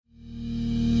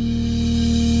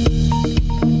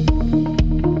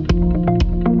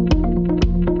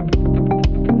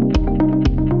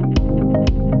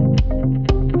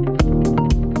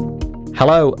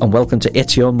Hello and welcome to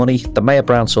It's Your Money, the Mayor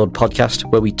Brownsword podcast,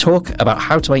 where we talk about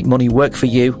how to make money work for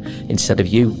you instead of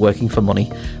you working for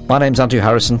money. My name's Andrew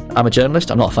Harrison. I'm a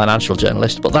journalist. I'm not a financial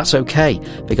journalist, but that's okay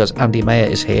because Andy Mayer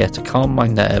is here to calm my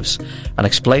nerves and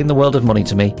explain the world of money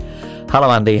to me. Hello,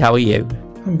 Andy. How are you?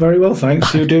 I'm very well,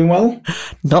 thanks. You're doing well?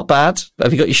 Not bad.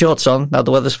 Have you got your shorts on now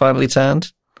the weather's finally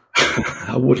turned?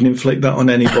 I wouldn't inflict that on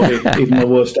anybody, even my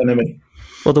worst enemy.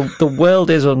 Well, the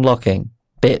world is unlocking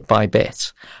bit by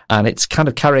bit, and it's kind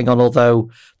of carrying on, although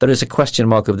there is a question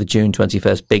mark of the June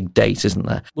 21st big date, isn't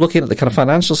there? Looking at the kind of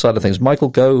financial side of things, Michael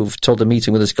Gove told a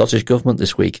meeting with the Scottish Government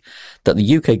this week that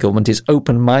the UK government is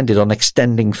open-minded on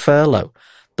extending furlough,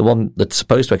 the one that's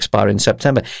supposed to expire in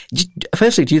September.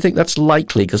 Firstly, do you think that's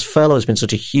likely? Because furlough has been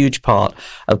such a huge part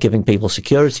of giving people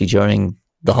security during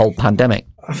the whole pandemic.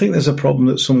 I think there's a problem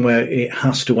that somewhere it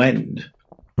has to end.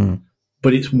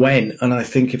 But it's when, and I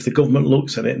think if the government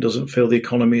looks at it and doesn't feel the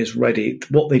economy is ready,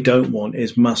 what they don't want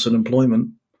is mass unemployment.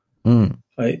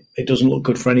 It doesn't look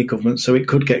good for any government, so it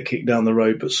could get kicked down the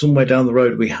road. But somewhere down the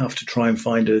road, we have to try and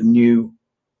find a new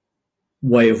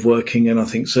way of working, and I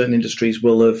think certain industries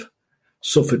will have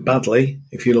suffered badly.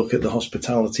 If you look at the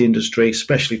hospitality industry,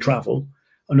 especially travel,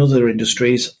 and other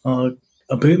industries are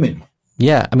booming.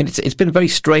 Yeah, I mean, it's been very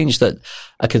strange that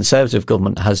a Conservative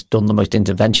government has done the most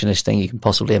interventionist thing you can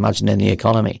possibly imagine in the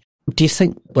economy. Do you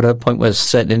think we're at a point where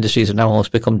certain industries have now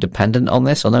almost become dependent on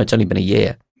this? I know it's only been a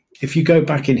year. If you go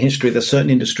back in history, there's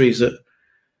certain industries that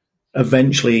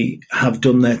eventually have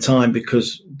done their time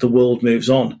because the world moves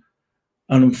on.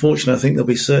 And unfortunately, I think there'll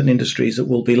be certain industries that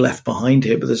will be left behind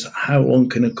here, but there's how long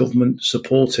can a government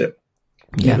support it?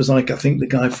 Yeah. It was like, I think the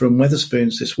guy from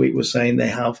Wetherspoons this week was saying they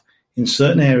have, in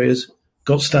certain areas,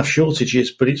 got staff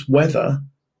shortages, but it's whether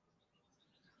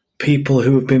people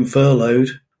who have been furloughed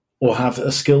or have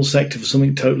a skill sector for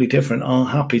something totally different are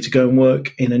happy to go and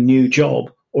work in a new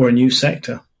job or a new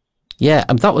sector. Yeah,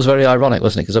 and that was very ironic,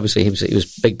 wasn't it? Because obviously he was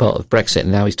a big part of Brexit,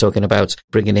 and now he's talking about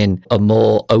bringing in a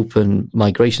more open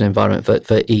migration environment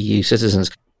for EU citizens.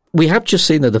 We have just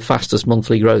seen the fastest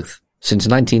monthly growth since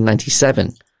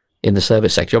 1997 in the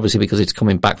service sector, obviously because it's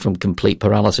coming back from complete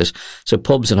paralysis. So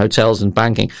pubs and hotels and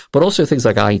banking, but also things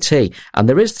like IT. And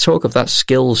there is talk of that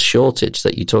skills shortage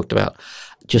that you talked about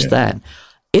just then.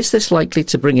 Is this likely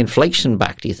to bring inflation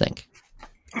back, do you think?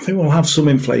 I think we'll have some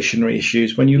inflationary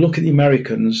issues. When you look at the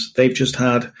Americans, they've just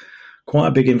had quite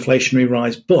a big inflationary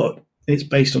rise, but it's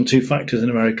based on two factors in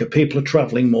America. People are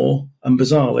traveling more, and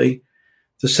bizarrely,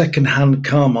 the second-hand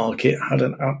car market had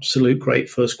an absolute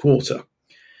great first quarter.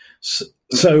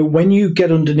 So when you get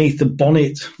underneath the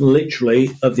bonnet,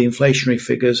 literally, of the inflationary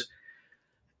figures,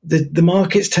 the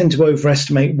markets tend to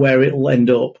overestimate where it'll end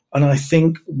up. And I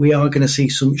think we are going to see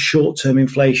some short-term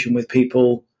inflation with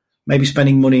people maybe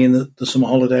spending money in the summer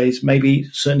holidays, maybe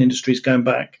certain industries going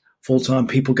back full-time,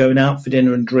 people going out for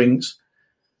dinner and drinks.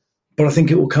 But I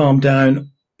think it will calm down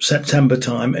September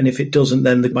time. And if it doesn't,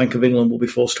 then the Bank of England will be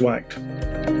forced to act.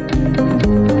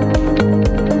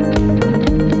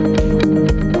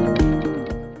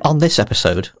 On this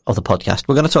episode of the podcast,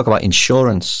 we're going to talk about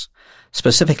insurance.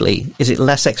 Specifically, is it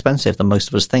less expensive than most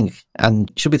of us think? And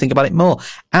should we think about it more?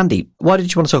 Andy, why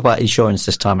did you want to talk about insurance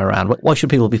this time around? Why should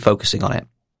people be focusing on it?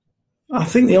 I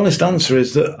think the honest answer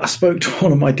is that I spoke to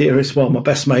one of my dearest, my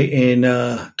best mate in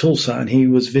Tulsa, and he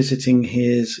was visiting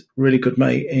his really good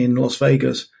mate in Las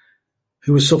Vegas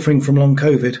who was suffering from long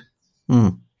COVID.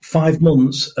 5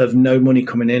 months of no money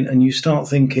coming in, and you start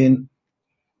thinking,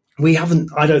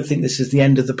 I don't think this is the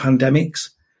end of the pandemics,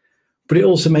 but it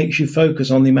also makes you focus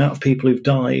on the amount of people who've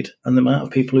died and the amount of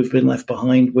people who've been left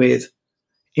behind with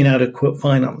inadequate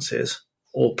finances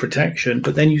or protection.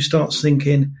 But then you start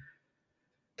thinking,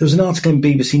 there was an article in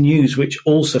BBC News which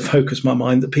also focused my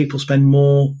mind that people spend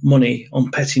more money on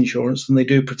pet insurance than they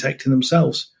do protecting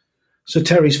themselves. So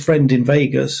Terry's friend in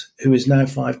Vegas, who is now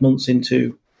 5 months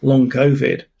into long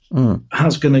COVID,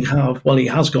 he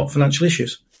has got financial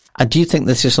issues. And do you think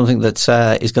this is something that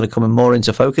is going to come more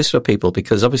into focus for people?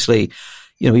 Because obviously,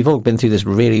 we've all been through this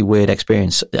really weird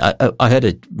experience. I heard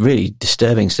a really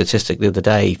disturbing statistic the other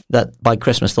day that by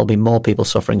Christmas, there'll be more people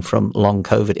suffering from long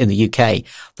COVID in the UK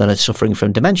than are suffering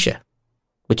from dementia,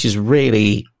 which is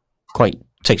really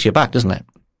takes you aback, doesn't it?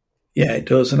 Yeah, it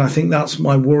does. And I think that's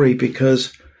my worry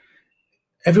because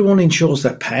everyone insures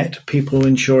their pet. People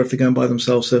insure if they go and buy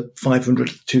themselves a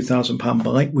 £500 to £2,000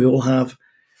 bike. We all have,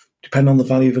 depending on the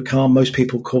value of a car, most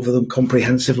people cover them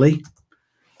comprehensively.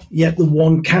 Yet the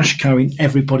one cash cow in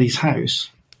everybody's house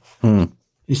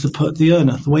is the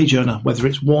earner, the wage earner, whether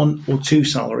it's one or two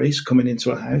salaries coming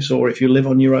into a house, or if you live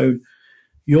on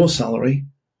your salary.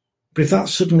 But if that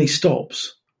suddenly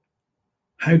stops,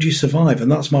 how do you survive?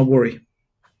 And that's my worry.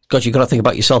 God, you've got to think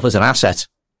about yourself as an asset.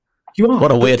 You are.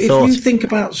 What a weird thought. If you think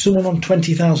about someone on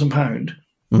 £20,000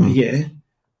 a year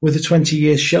with a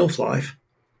 20-year shelf life,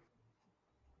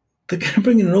 they're going to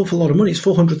bring in an awful lot of money. It's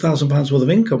 £400,000 worth of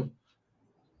income.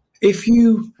 If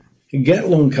you get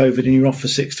long COVID and you're off for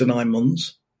 6 to 9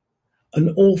 months,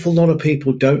 an awful lot of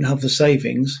people don't have the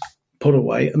savings put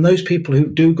away. And those people who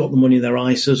do got the money in their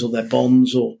ISAs or their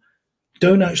bonds or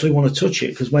don't actually want to touch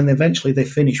it, because when eventually they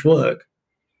finish work,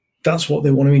 that's what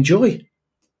they want to enjoy.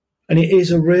 And it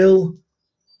is a real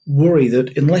worry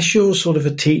that unless you're sort of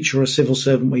a teacher or a civil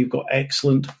servant where you've got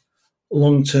excellent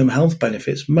long-term health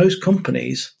benefits, most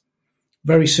companies,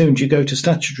 very soon you go to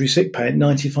statutory sick pay at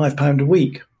 £95 a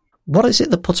week. What is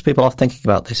it that puts people off thinking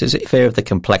about this? Is it fear of the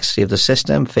complexity of the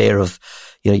system, fear of,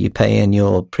 you pay in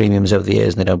your premiums over the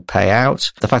years and they don't pay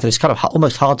out? The fact that it's kind of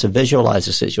almost hard to visualize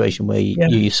a situation where you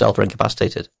yourself are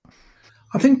incapacitated.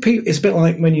 I think it's a bit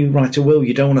like when you write a will,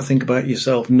 you don't want to think about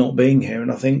yourself not being here.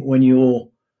 And I think when you're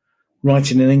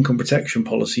writing an income protection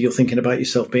policy, you're thinking about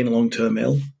yourself being long-term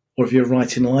ill. Or if you're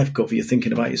writing a life cover, you're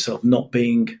thinking about yourself not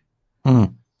being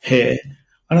here.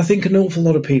 And I think an awful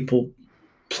lot of people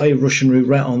play Russian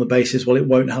roulette on the basis, well, it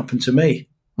won't happen to me.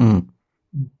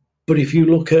 But if you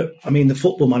look at, the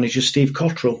football manager, Steve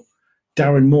Cottrell,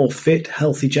 Darren Moore, fit,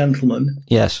 healthy gentlemen.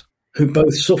 Yes. Who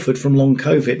both suffered from long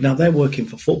COVID. Now, they're working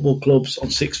for football clubs on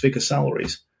six-figure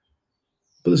salaries.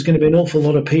 But there's going to be an awful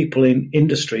lot of people in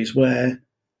industries where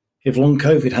if long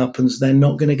COVID happens, they're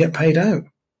not going to get paid out.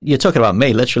 You're talking about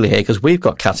me literally here, because we've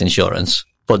got cat insurance,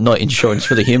 but not insurance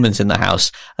for the humans in the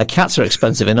house. Cats are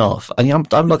expensive enough. And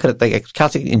I'm looking at the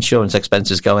cat insurance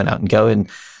expenses going out and going,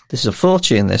 this is a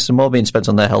fortune, this, and more being spent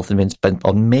on their health than being spent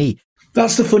on me.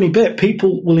 That's the funny bit.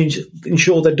 People will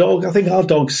insure their dog. I think our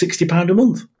dog's £60 a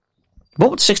month. What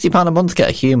would £60 a month get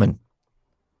a human?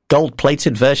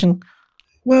 Gold-plated version?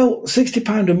 Well,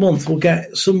 £60 a month will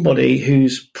get somebody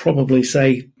who's probably,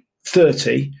 say,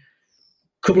 30,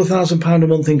 a couple of £1,000 a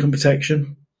month income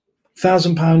protection,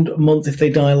 £1,000 a month if they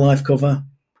die life cover,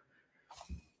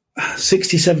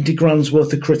 60, 70 grand's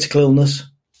worth of critical illness.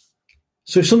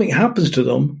 So if something happens to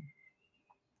them,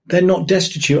 they're not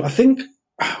destitute. I think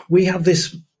we have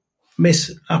this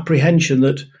misapprehension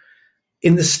that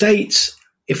in the States,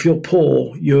 if you're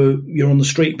poor, you're on the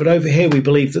street. But over here, we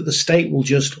believe that the state will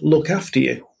just look after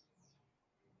you.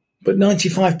 But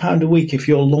 £95 a week if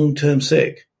you're long-term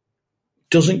sick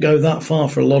doesn't go that far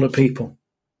for a lot of people.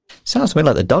 Sounds to me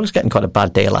like the dog's getting quite a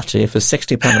bad deal, actually. For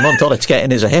 £60 a month, all it's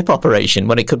getting is a hip operation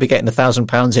when it could be getting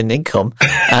 £1,000 in income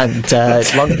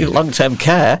and long-term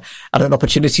care and an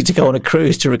opportunity to go on a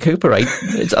cruise to recuperate.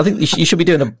 I think you should be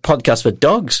doing a podcast for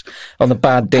dogs on the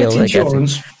bad deal. Pet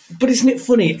insurance. But isn't it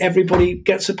funny? Everybody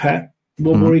gets a pet.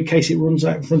 We're worried in case it runs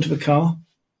out in front of a car.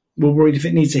 We're worried if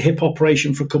it needs a hip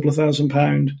operation for a couple of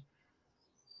 £1,000.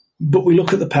 But we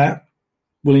look at the pet.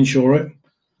 We'll insure it.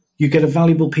 You get a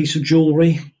valuable piece of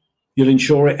jewellery. You'll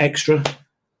insure it extra.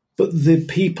 But the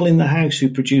people in the house who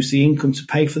produce the income to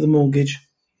pay for the mortgage,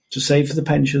 to save for the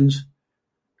pensions,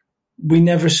 we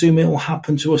never assume it will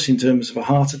happen to us in terms of a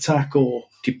heart attack or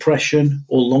depression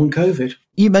or long COVID.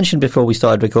 You mentioned before we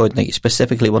started recording that you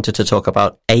specifically wanted to talk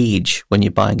about age when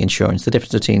you're buying insurance, the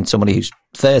difference between somebody who's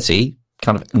 30,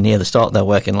 kind of near the start of their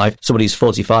working life, somebody who's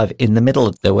 45 in the middle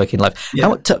of their working life.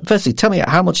 Yeah. Firstly, tell me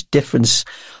how much difference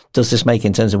does this make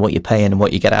in terms of what you're paying and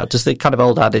what you get out? Does the kind of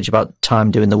old adage about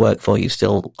time doing the work for you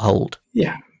still hold?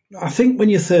 Yeah. I think when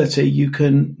you're 30, you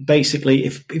can basically,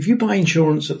 if you buy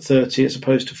insurance at 30 as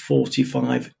opposed to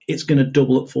 45, it's going to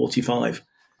double at 45.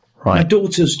 Right. My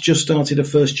daughter's just started her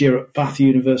first year at Bath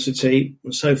University,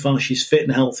 and so far she's fit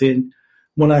and healthy. And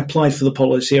when I applied for the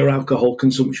policy, her alcohol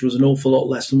consumption was an awful lot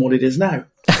less than what it is now.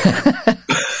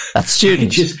 That's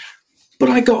students. But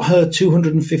I got her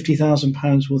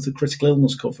 £250,000 worth of critical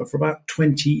illness cover for about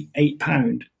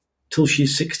 £28 till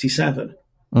she's 67.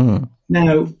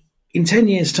 Now, in 10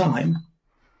 years' time,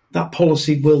 that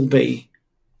policy will be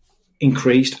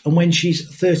increased. And when she's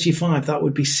 35, that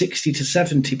would be £60 to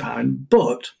 £70.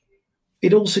 But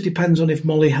it also depends on if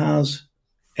Molly has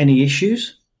any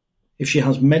issues. If she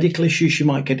has medical issues, she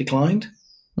might get declined.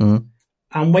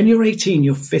 And when you're 18,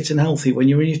 you're fit and healthy. When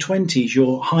you're in your 20s,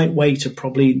 your height, weight are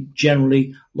probably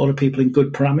generally a lot of people in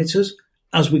good parameters.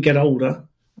 As we get older,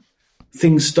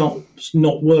 things start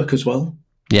not work as well.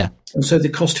 Yeah. And so the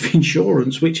cost of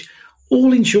insurance, which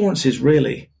all insurance is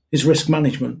really, is risk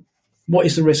management. What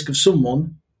is the risk of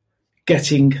someone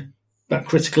getting that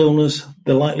critical illness,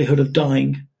 the likelihood of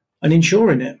dying, and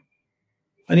insuring it?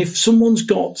 And if someone's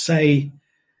got, say,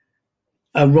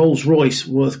 a Rolls Royce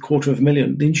worth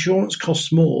 $250,000, the insurance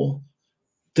costs more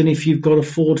than if you've got a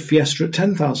Ford Fiesta at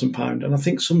 £10,000. And I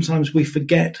think sometimes we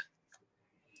forget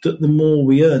that the more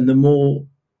we earn, the more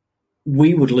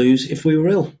we would lose if we were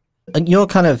ill. And your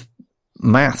kind of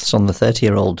maths on the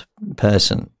 30-year-old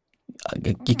person,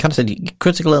 you kind of said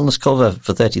critical illness cover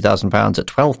for £30,000 at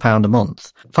 £12 a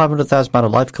month, £500,000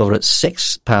 of life cover at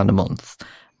 £6 a month,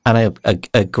 and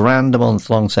a grand a month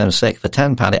long-term sick for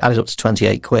 £10. It added up to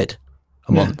 28 quid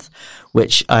a month,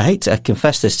 which I hate to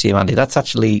confess this to you, Andy, that's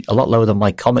actually a lot lower than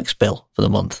my comics bill for the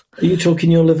month. Are you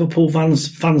talking your Liverpool Fan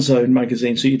Zone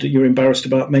magazine, so you're embarrassed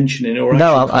about mentioning, or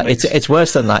no? It's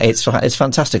worse than that. It's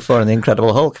Fantastic Four and the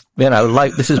Incredible Hulk. You know,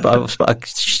 like this is. I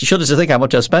shudder to think how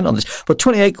much I spent on this, but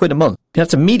 28 quid a month.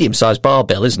 That's a medium-sized bar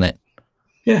bill, isn't it?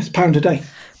 Yeah, it's £1 a day.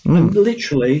 And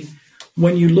literally,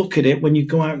 when you look at it, when you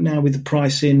go out now with the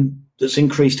pricing that's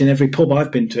increased in every pub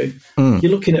I've been to,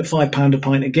 you're looking at £5 a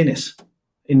pint of Guinness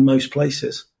in most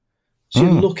places. So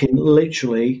you're looking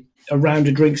literally a round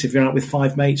of drinks if you're out with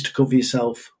 5 mates to cover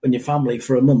yourself and your family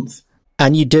for a month.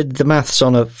 And you did the maths for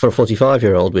a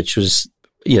 45-year-old, which was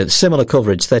similar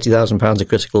coverage, £30,000 of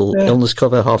critical illness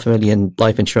cover, £500,000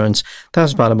 life insurance,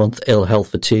 £1,000 a month ill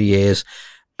health for 2 years.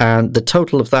 And the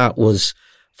total of that was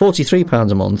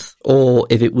 £43 a month, or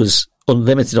if it was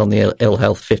unlimited on the ill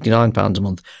health, £59 a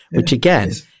month, which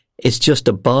again is just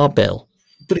a bar bill.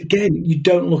 But again, you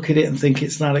don't look at it and think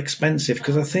it's that expensive,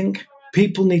 because I think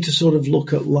people need to sort of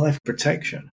look at life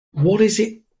protection. What is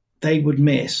it they would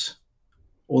miss,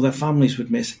 or their families would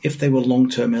miss, if they were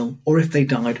long-term ill, or if they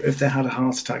died, or if they had a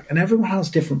heart attack? And everyone has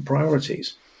different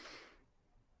priorities.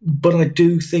 But I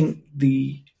do think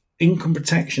the income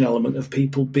protection element of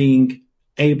people being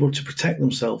able to protect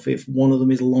themselves if one of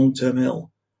them is long-term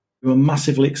ill, who are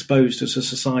massively exposed as a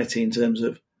society in terms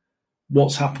of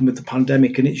what's happened with the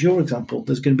pandemic. And it's your example.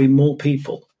 There's going to be more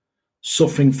people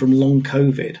suffering from long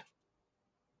COVID.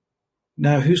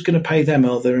 Now, who's going to pay them?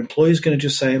 Are their employers going to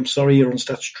just say, I'm sorry, you're on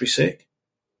statutory sick?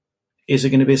 Is there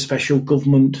going to be a special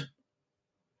government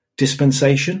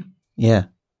dispensation? Yeah.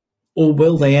 Or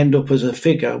will they end up as a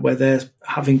figure where they're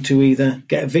having to either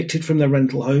get evicted from their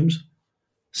rental homes,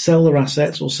 sell their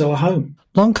assets, or sell a home?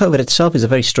 Long COVID itself is a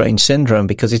very strange syndrome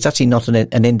because it's actually not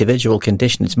an individual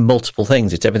condition. It's multiple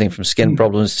things. It's everything from skin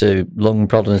problems to lung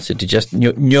problems to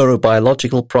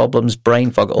neurobiological problems,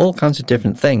 brain fog, all kinds of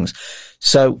different things.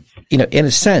 So, in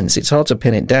a sense, it's hard to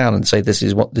pin it down and say this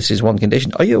is one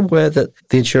condition. Are you aware that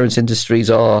the insurance industries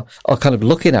are kind of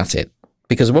looking at it?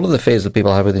 Because one of the fears that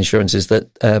people have with insurance is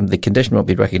that the condition won't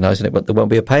be recognised in it, but there won't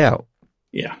be a payout.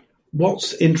 Yeah.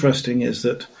 What's interesting is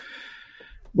that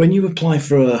when you apply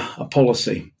for a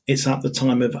policy, it's at the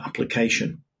time of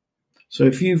application. So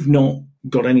if you've not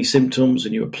got any symptoms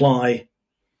and you apply,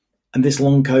 and this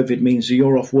long COVID means that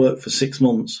you're off work for 6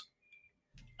 months,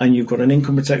 and you've got an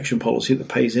income protection policy that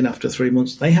pays in after 3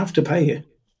 months, they have to pay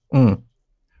you.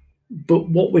 But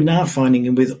what we're now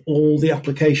finding with all the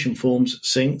application forms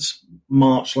since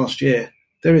March last year,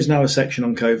 there is now a section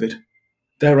on COVID.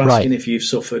 They're asking if you've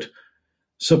suffered.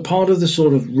 So part of the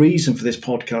sort of reason for this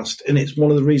podcast, and it's one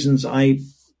of the reasons I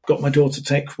got my daughter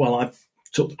I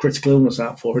took the critical illness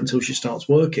out for her until she starts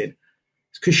working,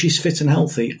 it's because she's fit and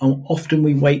healthy. And often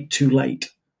we wait too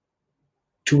late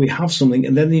till we have something,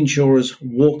 and then the insurers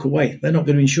walk away. They're not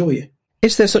going to insure you.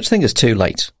 Is there such thing as too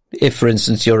late? If, for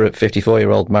instance, you're a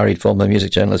 54-year-old married former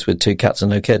music journalist with 2 cats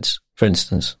and no kids, for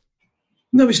instance?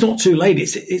 No, it's not too late.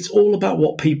 It's all about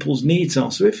what people's needs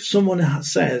are. So if someone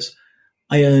says,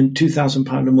 I earn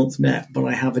 £2,000 a month net, but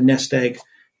I have a nest egg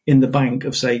in the bank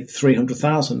of, say,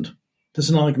 300,000, there's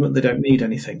an argument they don't need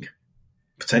anything,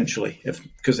 potentially,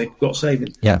 because they've got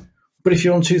savings. Yeah. But if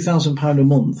you're on £2,000 a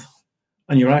month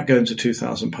and your outgoings are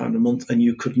 £2,000 a month and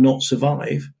you could not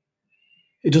survive,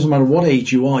 it doesn't matter what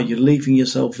age you are, you're leaving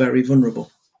yourself very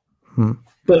vulnerable.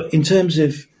 But in terms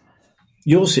of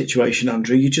your situation,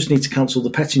 Andrew, you just need to cancel the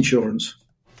pet insurance.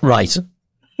 Right.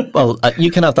 Well,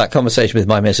 you can have that conversation with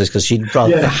my missus because she'd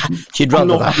rather the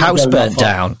house burnt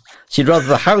down. She'd rather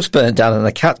the house burnt down and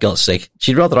the cat got sick.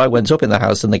 She'd rather I went up in the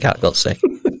house than the cat got sick.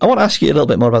 I want to ask you a little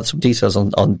bit more about some details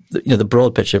on the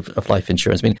broad picture of life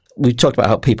insurance. I mean, we've talked about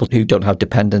how people who don't have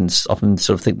dependents often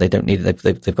sort of think they don't need it.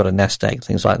 They've got a nest egg,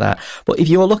 things like that. But if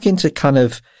you're looking to kind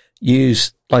of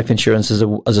use life insurance as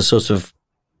a sort of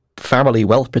family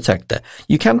wealth protector,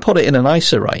 you can put it in an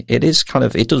ISA, right?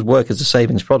 It does work as a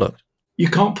savings product. You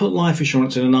can't put life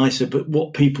insurance in an ISA, but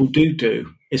what people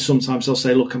do is sometimes they'll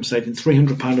say, look, I'm saving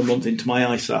 £300 a month into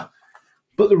my ISA.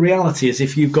 But the reality is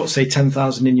if you've got, say,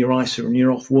 10,000 in your ISA and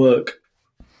you're off work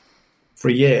for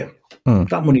a year,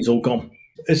 that money's all gone.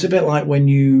 It's a bit like when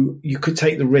you could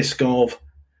take the risk of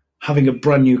having a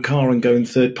brand new car and going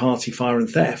third-party fire and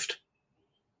theft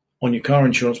on your car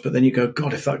insurance, but then you go,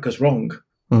 God, if that goes wrong,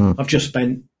 I've just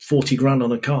spent 40 grand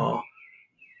on a car.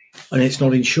 and it's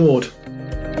not insured.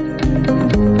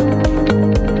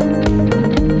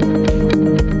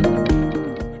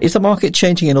 Is the market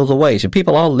changing in other ways? And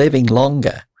people are living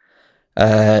longer.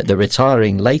 They're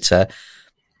retiring later.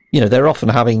 They're often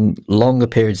having longer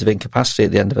periods of incapacity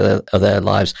at the end of their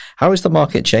lives. How is the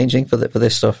market changing for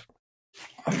this stuff?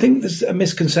 I think there's a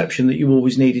misconception that you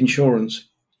always need insurance.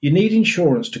 You need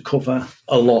insurance to cover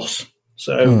a loss.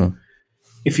 So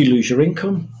if you lose your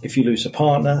income, if you lose a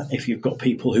partner, if you've got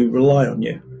people who rely on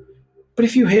you. But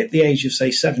if you hit the age of, say,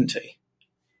 70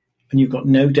 and you've got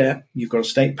no debt, you've got a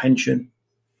state pension,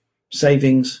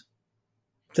 savings,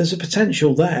 there's a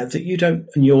potential there that you don't,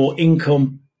 and your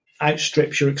income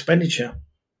outstrips your expenditure.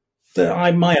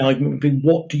 My argument would be,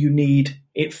 what do you need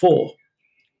it for?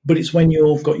 But it's when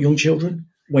you've got young children,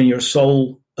 when you're a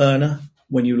sole earner,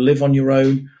 when you live on your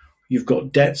own, you've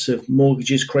got debts of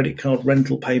mortgages, credit card,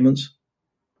 rental payments.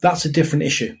 That's a different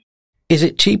issue. Is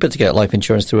it cheaper to get life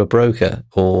insurance through a broker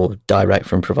or direct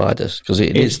from providers? Because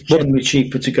it's generally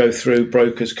cheaper to go through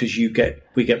brokers because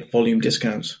we get volume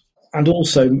discounts. And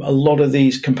also, a lot of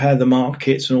these compare the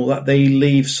markets and all that. They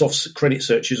leave soft credit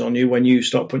searches on you when you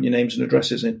start putting your names and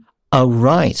addresses in. Oh,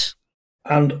 right.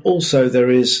 And also, there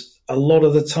is a lot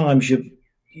of the times it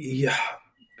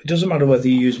doesn't matter whether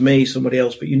you use me, somebody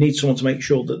else, but you need someone to make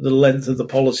sure that the length of the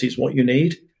policy is what you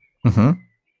need. Mm-hmm.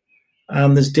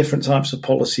 And there's different types of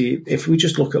policy. If we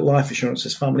just look at life insurance,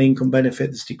 there's family income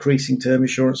benefit, there's decreasing term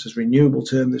insurance, there's renewable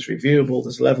term, there's reviewable,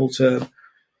 there's level term.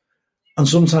 And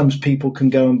sometimes people can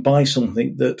go and buy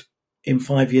something that in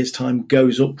 5 years' time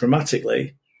goes up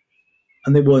dramatically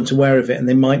and they weren't aware of it and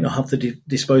they might not have the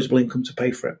disposable income to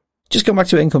pay for it. Just going back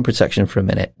to income protection for a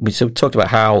minute. We talked about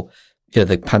how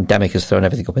the pandemic has thrown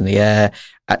everything up in the air.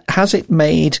 Has it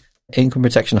made income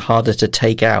protection harder to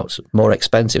take out, more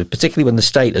expensive, particularly when the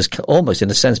state has almost,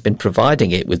 in a sense, been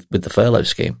providing it with the furlough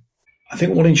scheme? I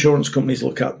think what insurance companies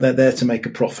look at, they're there to make a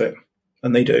profit,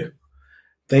 and they do.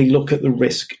 They look at the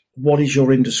risk. What is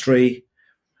your industry?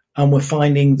 And we're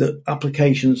finding that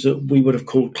applications that we would have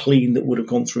called clean, that would have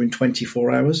gone through in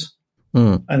 24 hours,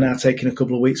 are now taking a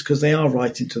couple of weeks because they are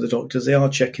writing to the doctors. They are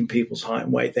checking people's height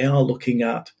and weight. They are looking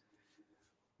at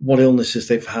what illnesses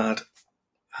they've had.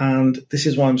 And this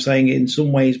is why I'm saying, in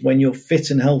some ways, when you're fit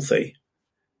and healthy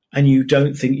and you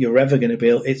don't think you're ever going to be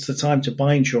ill, it's the time to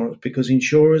buy insurance, because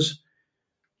insurers,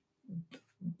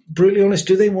 brutally honest,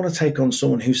 do they want to take on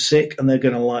someone who's sick and they're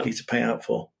going to likely to pay out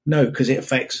for? No, because it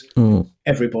affects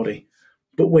everybody.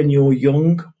 But when you're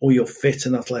young or you're fit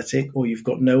and athletic or you've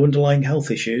got no underlying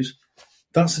health issues,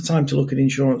 that's the time to look at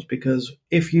insurance, because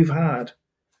if you've had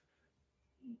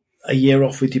a year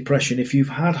off with depression, if you've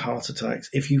had heart attacks,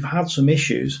 if you've had some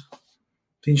issues,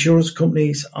 the insurance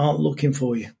companies aren't looking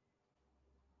for you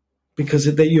because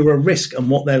you're a risk.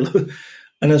 And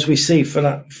and as we see,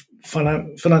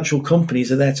 financial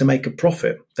companies are there to make a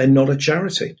profit. They're not a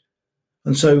charity.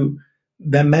 And so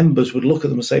their members would look at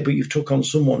them and say, but you've took on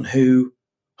someone who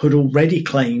had already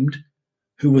claimed,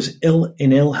 who was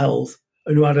in ill health,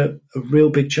 and who had a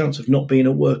real big chance of not being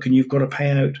at work, and you've got to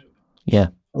pay out a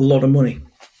lot of money.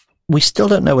 We still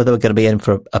don't know whether we're going to be in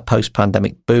for a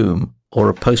post-pandemic boom or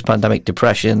a post-pandemic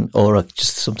depression or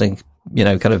just something,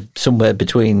 kind of somewhere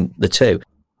between the two.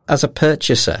 As a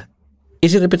purchaser,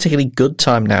 is it a particularly good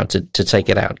time now to take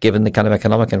it out, given the kind of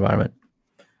economic environment?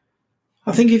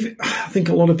 I think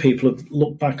a lot of people have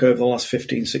looked back over the last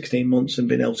 15, 16 months and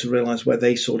been able to realise where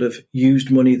they sort of used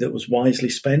money that was wisely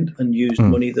spent and used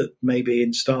money that maybe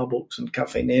in Starbucks and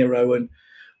Cafe Nero and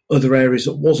other areas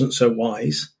that wasn't so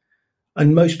wise.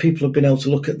 And most people have been able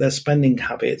to look at their spending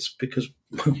habits because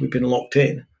we've been locked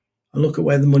in and look at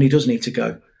where the money does need to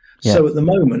go. Yeah. So at the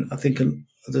moment, I think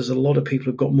there's a lot of people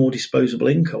who've got more disposable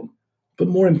income. But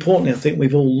more importantly, I think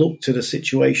we've all looked at a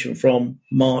situation from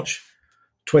March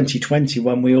 2020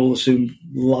 when we all assumed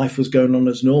life was going on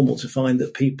as normal, to find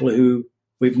that people who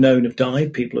we've known have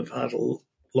died, people have had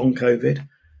long COVID.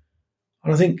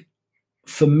 And I think,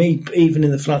 for me, even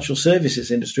in the financial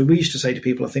services industry, we used to say to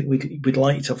people, I think we'd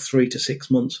like you to have 3 to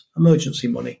 6 months emergency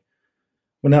money.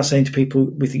 We're now saying to people,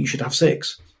 we think you should have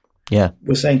 6. Yeah.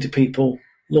 We're saying to people,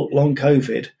 look, long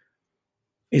COVID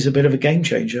is a bit of a game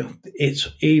changer. It's,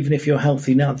 even if you're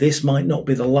healthy now, this might not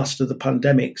be the last of the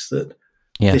pandemics that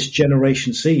this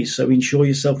generation sees. So insure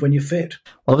yourself when you're fit.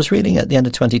 Well, I was reading at the end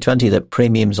of 2020 that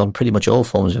premiums on pretty much all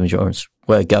forms of insurance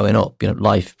were going up,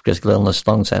 life, critical illness,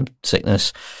 long-term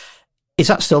sickness. Is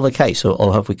that still the case,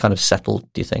 or have we kind of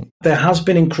settled, do you think? There has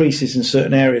been increases in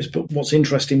certain areas, but what's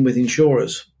interesting with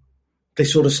insurers, they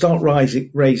sort of start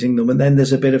raising them, and then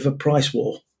there's a bit of a price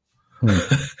war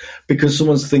because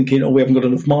someone's thinking, we haven't got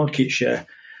enough market share.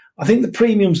 I think the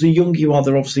premiums, the younger you are,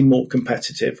 they're obviously more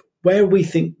competitive. Where we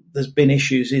think there's been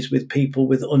issues is with people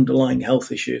with underlying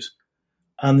health issues.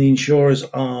 And the insurers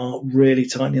are really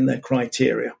tightening their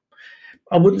criteria.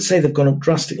 I wouldn't say they've gone up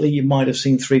drastically. You might have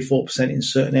seen 3-4% in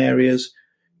certain areas.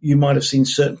 You might have seen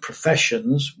certain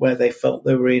professions where they felt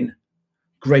they were in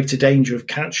greater danger of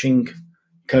catching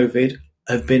COVID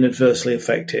have been adversely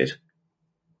affected.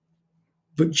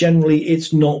 But generally,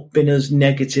 it's not been as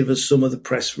negative as some of the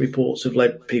press reports have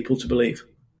led people to believe.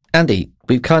 Andy,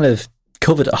 we've kind of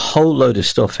covered a whole load of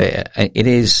stuff here. It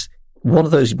is one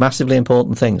of those massively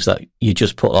important things that you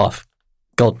just put off.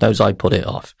 God knows I put it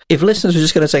off. If listeners were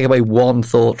just going to take away one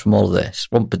thought from all of this,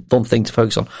 one thing to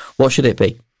focus on, what should it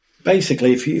be?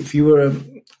 Basically, if you were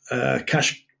a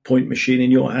cash point machine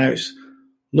in your house,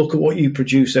 look at what you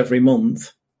produce every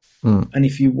month. And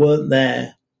if you weren't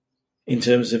there in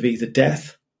terms of either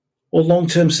death or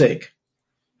long-term sick,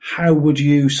 how would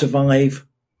you survive,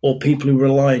 or people who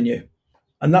rely on you?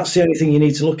 And that's the only thing you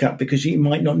need to look at, because you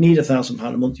might not need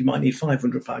 £1,000 a month. You might need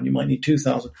 £500. You might need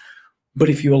 £2,000. But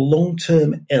if you're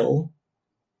long-term ill,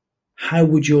 how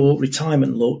would your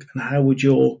retirement look, and how would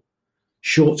your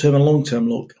short-term and long-term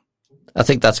look? I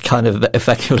think that's kind of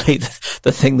effectively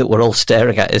the thing that we're all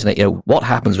staring at, isn't it? You know, what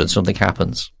happens when something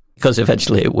happens? Because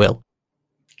eventually it will.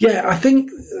 Yeah, I think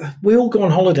we all go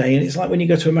on holiday, and it's like when you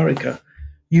go to America,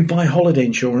 you buy holiday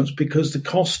insurance because the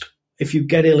cost, if you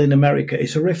get ill in America,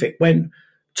 is horrific. When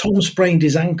Tom sprained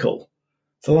his ankle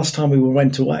the last time we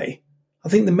went away, I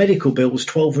think the medical bill was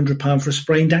 £1,200 for a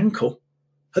sprained ankle.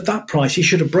 At that price, he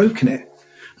should have broken it.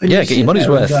 And yeah, get your money's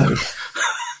worth.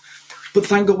 But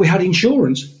thank God we had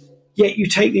insurance. Yet you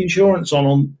take the insurance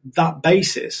on that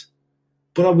basis.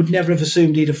 But I would never have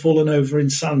assumed he'd have fallen over in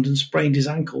sand and sprained his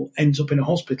ankle, ends up in a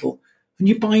hospital. And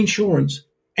you buy insurance,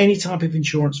 any type of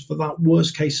insurance, for that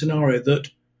worst case scenario that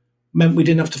meant we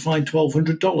didn't have to find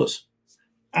 $1,200.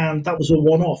 And that was a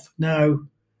one-off. Now,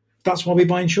 that's why we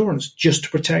buy insurance, just to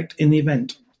protect in the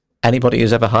event. Anybody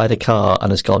who's ever hired a car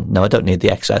and has gone, no, I don't need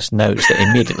the excess, knows that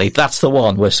immediately that's the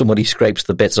one where somebody scrapes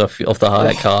the bits off the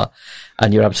hired car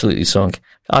and you're absolutely sunk.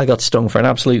 I got stung for an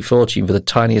absolute fortune for the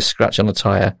tiniest scratch on a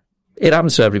tyre. It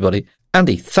happens to everybody.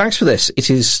 Andy, thanks for this. It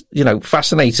is,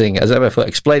 fascinating as ever for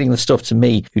explaining the stuff to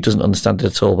me who doesn't understand it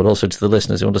at all, but also to the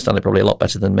listeners who understand it probably a lot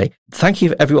better than me. Thank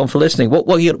you everyone for listening. What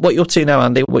are you up to now,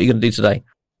 Andy? What are you going to do today?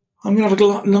 I'm going to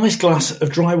have a nice glass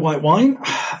of dry white wine,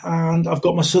 and I've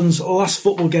got my son's last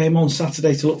football game on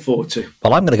Saturday to look forward to.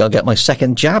 Well, I'm going to go get my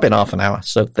second jab in half an hour,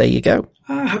 so there you go.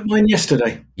 I had mine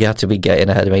yesterday. You had to be getting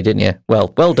ahead of me, didn't you? Well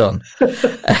done.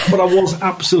 But I was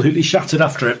absolutely shattered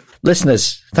after it.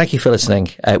 Listeners, thank you for listening.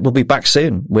 We'll be back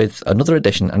soon with another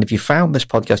edition. And if you found this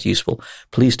podcast useful,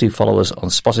 please do follow us on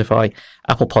Spotify,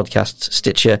 Apple Podcasts,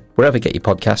 Stitcher, wherever you get your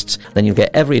podcasts. Then you'll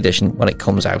get every edition when it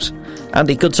comes out.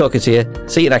 Andy, good talking to you.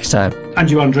 See you next time. And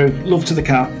you, Andrew. Love to the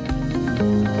cat.